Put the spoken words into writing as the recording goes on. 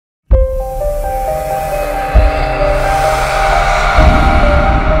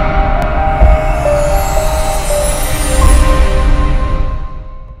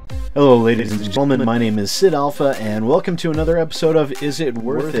Ladies and gentlemen, my name is SidAlpha, and welcome to another episode of Is It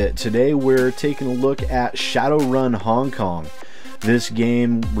Worth It? Today we're taking a look at Shadowrun Hong Kong. This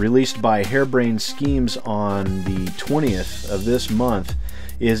game, released by Harebrained Schemes on the 20th of this month,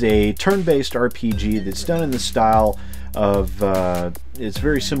 is a turn-based RPG that's done in the style of, it's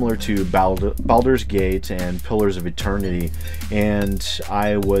very similar to Baldur's Gate and Pillars of Eternity, and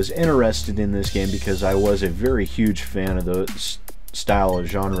I was interested in this game because I was a very huge fan of the style of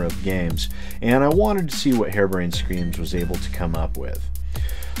genre of games, and I wanted to see what Harebrained Schemes was able to come up with.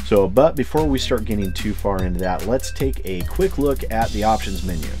 But before we start getting too far into that, let's take a quick look at the options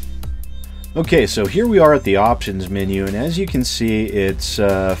menu. Okay, so here we are at the options menu, and as you can see, it's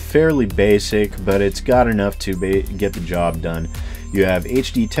fairly basic, but it's got enough to get the job done. You have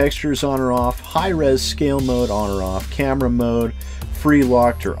HD textures on or off, high-res scale mode on or off, camera mode, free,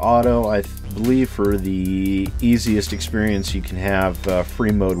 locked, or auto. I believe for the easiest experience you can have,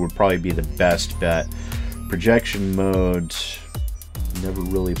 free mode would probably be the best bet. Projection mode, never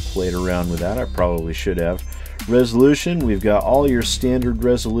really played around with that. I probably should have. Resolution, we've got all your standard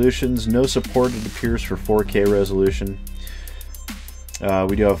resolutions. No support, it appears, for 4K resolution.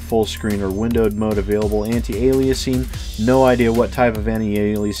 We do have full screen or windowed mode available. Anti-aliasing, no idea what type of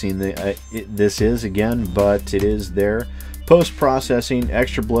anti-aliasing this is, again, but it is there. Post-processing,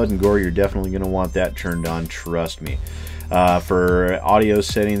 extra blood and gore, you're definitely going to want that turned on, trust me. For audio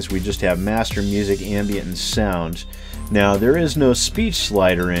settings, we just have master, music, ambient, and sound. Now, there is no speech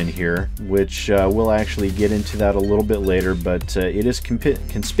slider in here, which we'll actually get into that a little bit later, but it is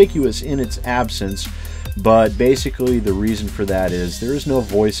conspicuous in its absence. But basically, the reason for that is there is no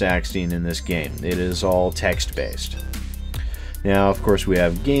voice acting in this game. It is all text-based. Now, of course, we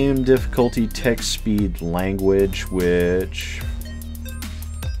have game difficulty, text speed, language, which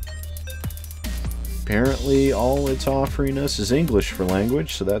apparently all it's offering us is English for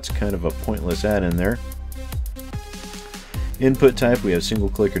language, so that's kind of a pointless add in there. Input type, we have single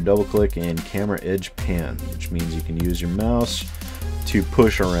click or double click, and camera edge pan, which means you can use your mouse to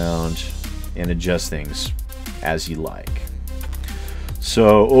push around and adjust things as you like.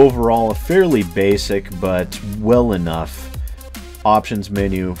 So overall, a fairly basic but well enough options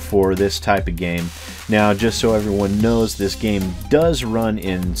menu for this type of game. Now, just so everyone knows, this game does run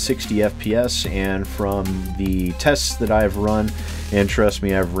in 60 FPS, and from the tests that I've run, and trust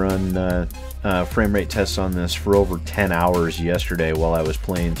me, I've run frame rate tests on this for over 10 hours yesterday while I was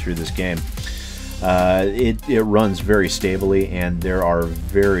playing through this game. It runs very stably, and there are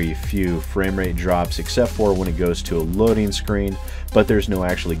very few frame rate drops except for when it goes to a loading screen, but there's no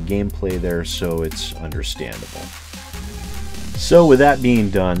actually gameplay there, so it's understandable. So with that being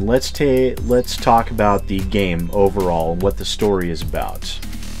done, let's talk about the game overall and what the story is about.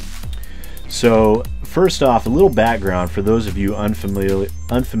 So first off, a little background for those of you unfamiliar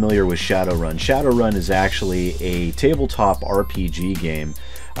with Shadowrun. Shadowrun is actually a tabletop RPG game,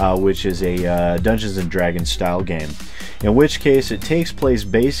 which is a Dungeons and Dragons style game, in which case it takes place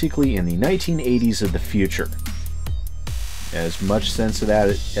basically in the 1980s of the future. As much sense of that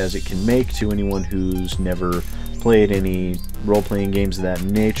as it can make to anyone who's never played any role-playing games of that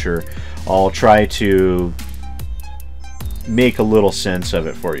nature. I'll try to make a little sense of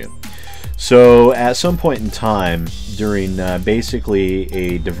it for you. So at some point in time, during basically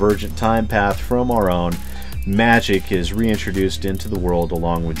a divergent time path from our own, magic is reintroduced into the world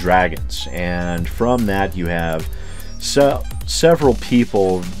along with dragons, and from that you have several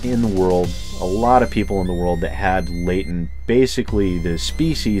people in the world, a lot of people in the world that had latent, basically the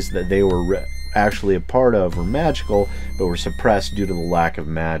species that they were actually a part of were magical, but were suppressed due to the lack of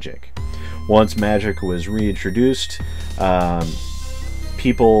magic. Once magic was reintroduced, some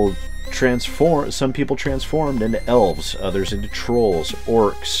people transformed into elves, others into trolls,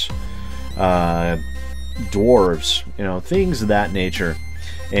 orcs, dwarves, things of that nature.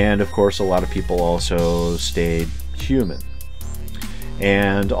 And of course, a lot of people also stayed human.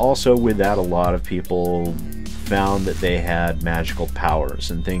 And also with that, a lot of people found that they had magical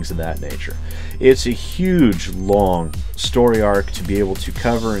powers and things of that nature. It's a huge, long story arc to be able to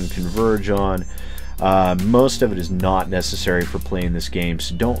cover and converge on. Most of it is not necessary for playing this game,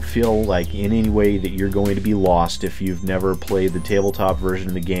 so don't feel like in any way that you're going to be lost if you've never played the tabletop version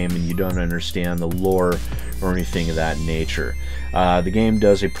of the game and you don't understand the lore or anything of that nature. The game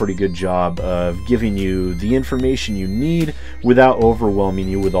does a pretty good job of giving you the information you need without overwhelming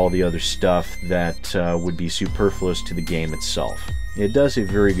you with all the other stuff that would be superfluous to the game itself. It does a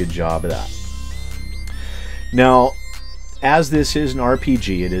very good job of that. Now, as this is an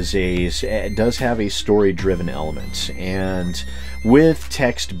RPG, it does have a story-driven element, and with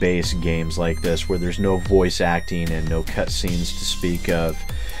text-based games like this, where there's no voice acting and no cutscenes to speak of,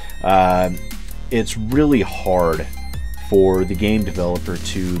 It's really hard for the game developer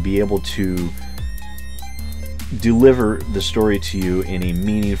to be able to deliver the story to you in a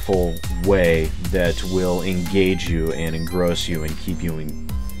meaningful way that will engage you and engross you and keep you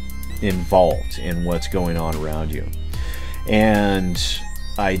involved in what's going on around you. And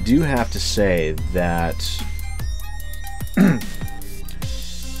I do have to say that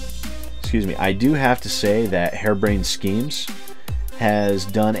excuse me, I do have to say that Harebrained Schemes has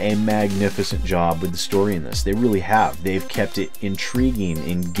done a magnificent job with the story in this. They really have. They've kept it intriguing,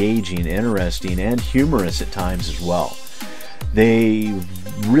 engaging, interesting, and humorous at times as well. They've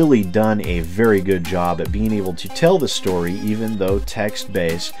really done a very good job at being able to tell the story, even though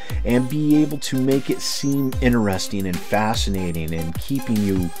text-based, and be able to make it seem interesting and fascinating and keeping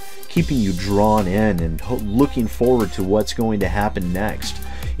you drawn in and looking forward to what's going to happen next.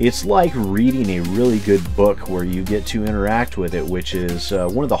 It's like reading a really good book where you get to interact with it, which is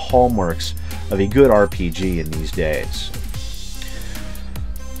one of the hallmarks of a good RPG in these days.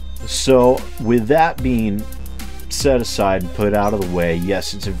 So with that being set aside and put out of the way,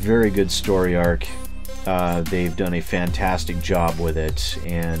 yes, it's a very good story arc. They've done a fantastic job with it,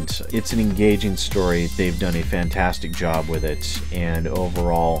 and it's an engaging story. They've done a fantastic job with it, and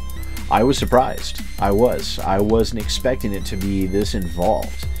overall I was surprised. I wasn't expecting it to be this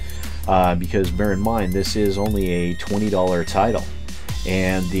involved, because bear in mind, this is only a $20 title,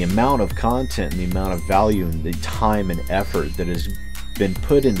 and the amount of content and the amount of value and the time and effort that has been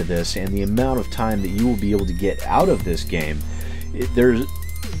put into this, and the amount of time that you will be able to get out of this game,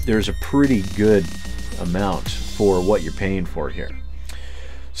 there's a pretty good amount for what you're paying for here.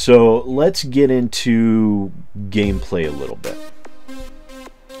 So let's get into gameplay a little bit.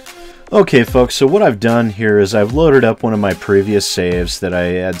 Okay folks, so what I've done here is I've loaded up one of my previous saves that I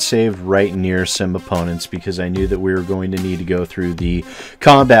had saved right near some opponents because I knew that we were going to need to go through the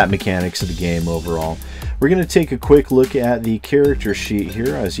combat mechanics of the game overall. We're going to take a quick look at the character sheet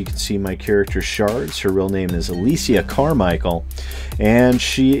here. As you can see, my character Shards. Her real name is Alicia Carmichael, and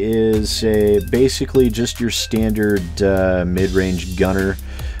she is basically just your standard mid-range gunner.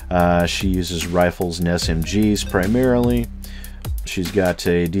 She uses rifles and SMGs primarily. She's got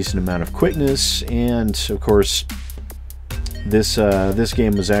a decent amount of quickness, and of course this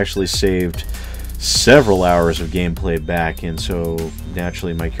game was actually saved several hours of gameplay back, and so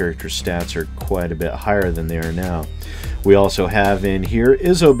naturally my character's stats are quite a bit higher than they are now. We also have in here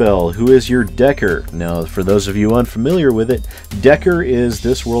Isobel, who is your Decker. Now, for those of you unfamiliar with it, Decker is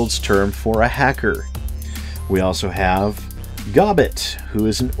this world's term for a hacker. We also have Gobbet, who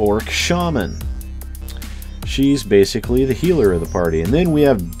is an Orc Shaman. She's basically the healer of the party. And then we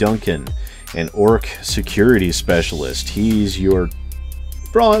have Duncan, an Orc security specialist. He's your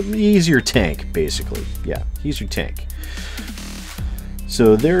tank, basically. Yeah, he's your tank.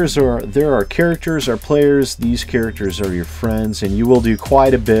 So there are characters, our players. These characters are your friends, and you will do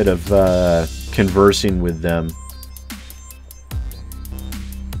quite a bit of conversing with them.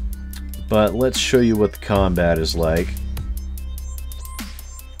 But let's show you what the combat is like.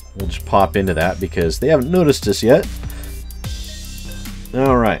 We'll just pop into that because they haven't noticed us yet.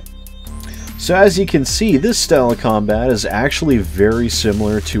 Alright. So as you can see, this style of combat is actually very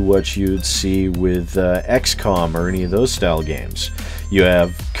similar to what you'd see with XCOM or any of those style games. You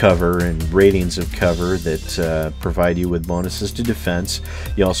have cover and ratings of cover that provide you with bonuses to defense.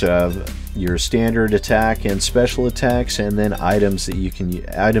 You also have your standard attack and special attacks, and then items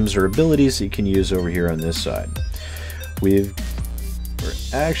or abilities that you can use over here on this side. We're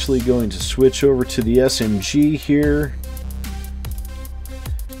actually going to switch over to the SMG here.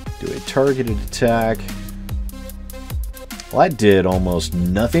 Do a targeted attack. Well, that did almost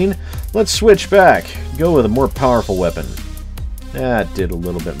nothing. Let's switch back. Go with a more powerful weapon. That did a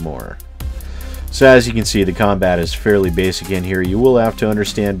little bit more. So as you can see, the combat is fairly basic in here. You will have to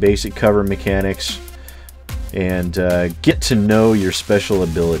understand basic cover mechanics and get to know your special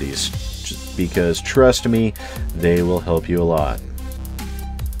abilities, just because trust me, they will help you a lot.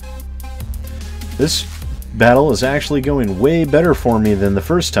 This battle is actually going way better for me than the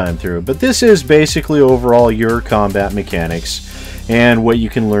first time through, but this is basically overall your combat mechanics and what you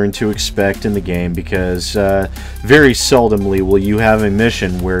can learn to expect in the game, because very seldomly will you have a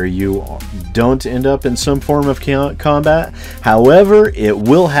mission where you don't end up in some form of combat. However, it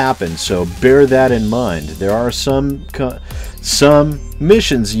will happen, so bear that in mind. There are some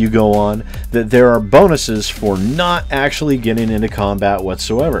missions you go on that there are bonuses for not actually getting into combat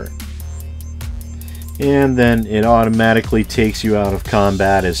whatsoever. And then it automatically takes you out of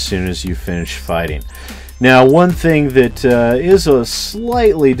combat as soon as you finish fighting. Now, one thing that is a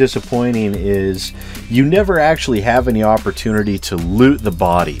slightly disappointing is you never actually have any opportunity to loot the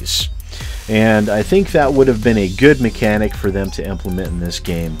bodies. And I think that would have been a good mechanic for them to implement in this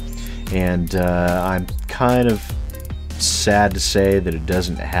game. And I'm kind of sad to say that it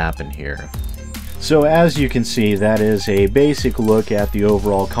doesn't happen here. So as you can see, that is a basic look at the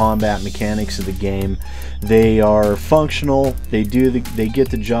overall combat mechanics of the game. They are functional, they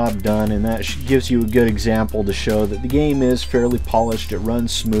get the job done, and that gives you a good example to show that the game is fairly polished, it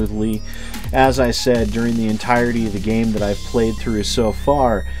runs smoothly. As I said, during the entirety of the game that I've played through so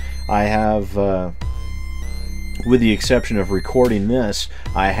far, I have, with the exception of recording this,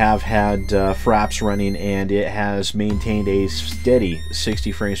 I have had fraps running, and it has maintained a steady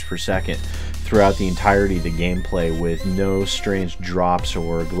 60 frames per second throughout the entirety of the gameplay with no strange drops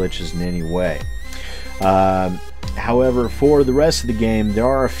or glitches in any way. However, for the rest of the game, there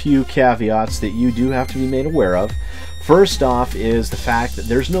are a few caveats that you do have to be made aware of. First off is the fact that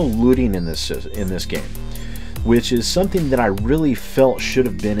there's no looting in this game, which is something that I really felt should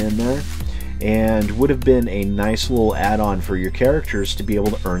have been in there and would have been a nice little add-on for your characters to be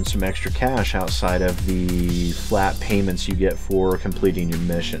able to earn some extra cash outside of the flat payments you get for completing your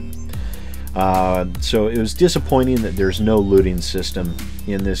mission. So it was disappointing that there's no looting system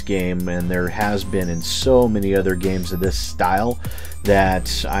in this game, and there has been in so many other games of this style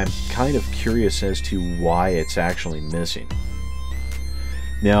that I'm kind of curious as to why it's actually missing.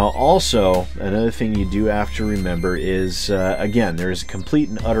 Now also, another thing you do have to remember is, again, there's a complete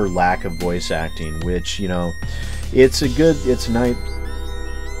and utter lack of voice acting, which, you know, it's nice.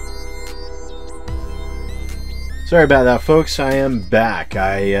 Sorry about that, folks. I am back.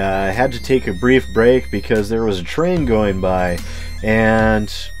 I had to take a brief break because there was a train going by,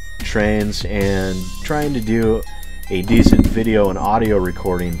 and trains and trying to do a decent video and audio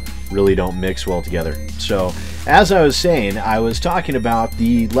recording really don't mix well together. So, as I was saying, I was talking about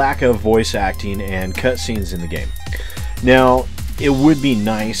the lack of voice acting and cutscenes in the game. Now, it would be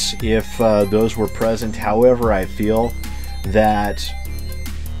nice if those were present. However, I feel that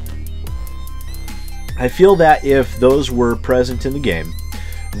if those were present in the game,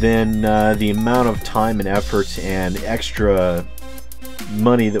 then the amount of time and effort and extra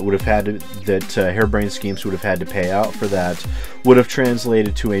money that Harebrained Schemes would have had to pay out for that would have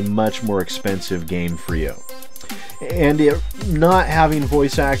translated to a much more expensive game for you. And not having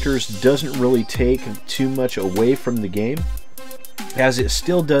voice actors doesn't really take too much away from the game, as it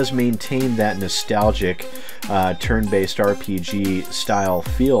still does maintain that nostalgic turn-based RPG style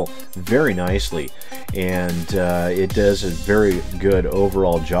feel very nicely, and it does a very good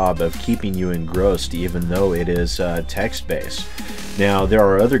overall job of keeping you engrossed even though it is text-based. Now, there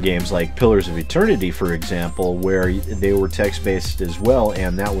are other games like Pillars of Eternity, for example, where they were text-based as well,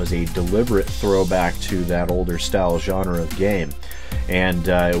 and that was a deliberate throwback to that older style genre of game, and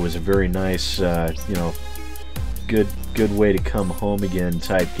it was a very nice, you know, good way to come home again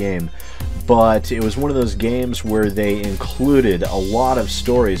type game. But it was one of those games where they included a lot of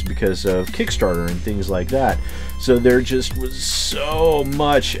stories because of Kickstarter and things like that. So there just was so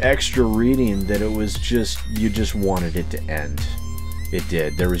much extra reading that it was just, you just wanted it to end. It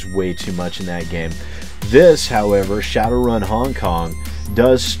did. There was way too much in that game. This, however, Shadowrun Hong Kong,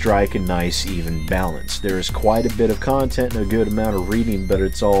 does strike a nice even balance. There is quite a bit of content and a good amount of reading, but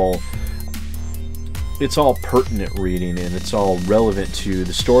it's all pertinent reading, and it's all relevant to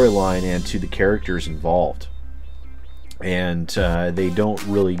the storyline and to the characters involved. And they don't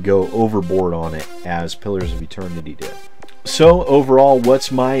really go overboard on it as Pillars of Eternity did. So overall,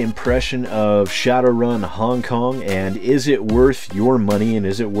 what's my impression of Shadowrun Hong Kong, and is it worth your money, and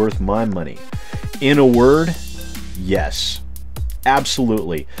is it worth my money? In a word, yes.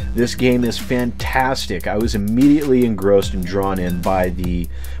 Absolutely. This game is fantastic. I was immediately engrossed and drawn in by the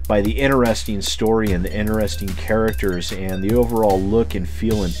interesting story and the interesting characters and the overall look and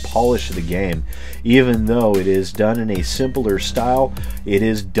feel and polish of the game. Even though it is done in a simpler style, it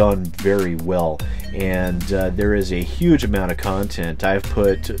is done very well. And there is a huge amount of content. I've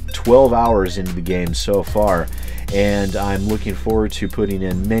put 12 hours into the game so far, and I'm looking forward to putting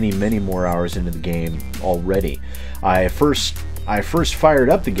in many, many more hours into the game already. I first fired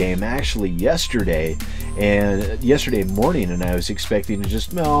up the game actually yesterday morning, and I was expecting to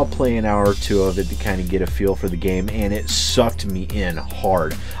just, I'll play an hour or two of it to kind of get a feel for the game, and it sucked me in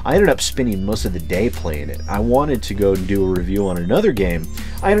hard. I ended up spending most of the day playing it. I wanted to go and do a review on another game.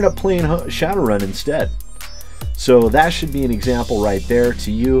 I ended up playing Shadowrun instead. So that should be an example right there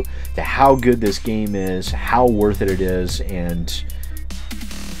to you to how good this game is, how worth it is, and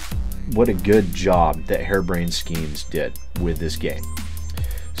what a good job that Harebrained Schemes did with this game.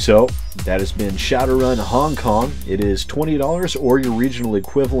 So that has been Shadowrun Hong Kong. It is $20 or your regional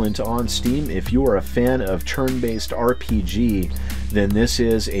equivalent on Steam. If you are a fan of turn-based RPG, then this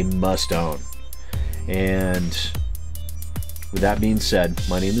is a must-own. And with that being said,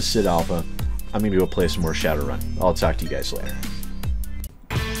 my name is SidAlpha. I'm going to go play some more Shadowrun. I'll talk to you guys later.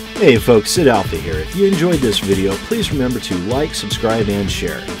 Hey folks, SidAlpha here. If you enjoyed this video, please remember to like, subscribe, and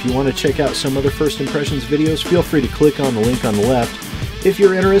share. If you want to check out some other First Impressions videos, feel free to click on the link on the left. If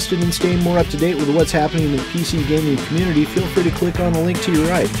you're interested in staying more up to date with what's happening in the PC gaming community, feel free to click on the link to your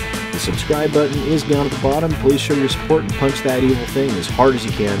right. The subscribe button is down at the bottom. Please show your support and punch that evil thing as hard as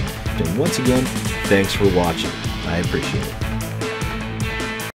you can. And once again, thanks for watching. I appreciate it.